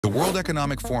The World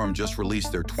Economic Forum just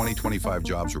released their 2025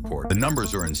 jobs report. The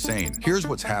numbers are insane. Here's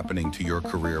what's happening to your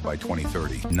career by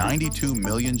 2030. 92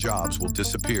 million jobs will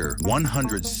disappear.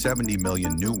 170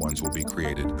 million new ones will be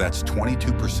created. That's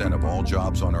 22% of all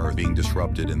jobs on Earth being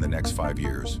disrupted in the next 5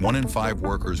 years. 1 in 5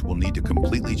 workers will need to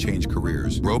completely change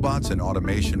careers. Robots and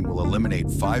automation will eliminate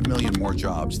 5 million more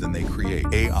jobs than they create.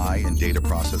 AI and data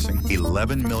processing,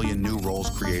 11 million new roles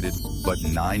created, but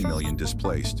 9 million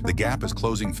displaced. The gap is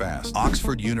closing fast.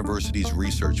 Oxford University's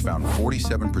research found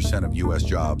 47% of U.S.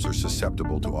 jobs are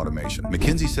susceptible to automation.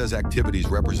 McKinsey says activities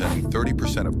representing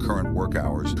 30% of current work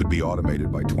hours could be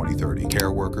automated by 2030.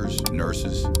 Care workers,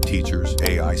 nurses, teachers,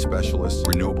 AI specialists,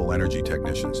 renewable energy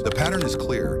technicians. The pattern is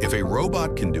clear. If a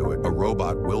robot can do it, a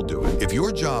robot will do it. If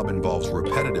your job involves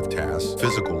repetitive tasks,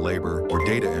 physical labor, or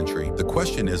data entry, the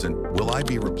question isn't, will I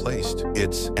be replaced?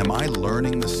 It's, am I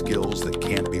learning the skills that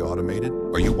can't be automated?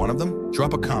 Are you one of them?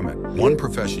 Drop a comment. One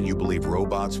profession you believe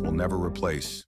robots will never replace.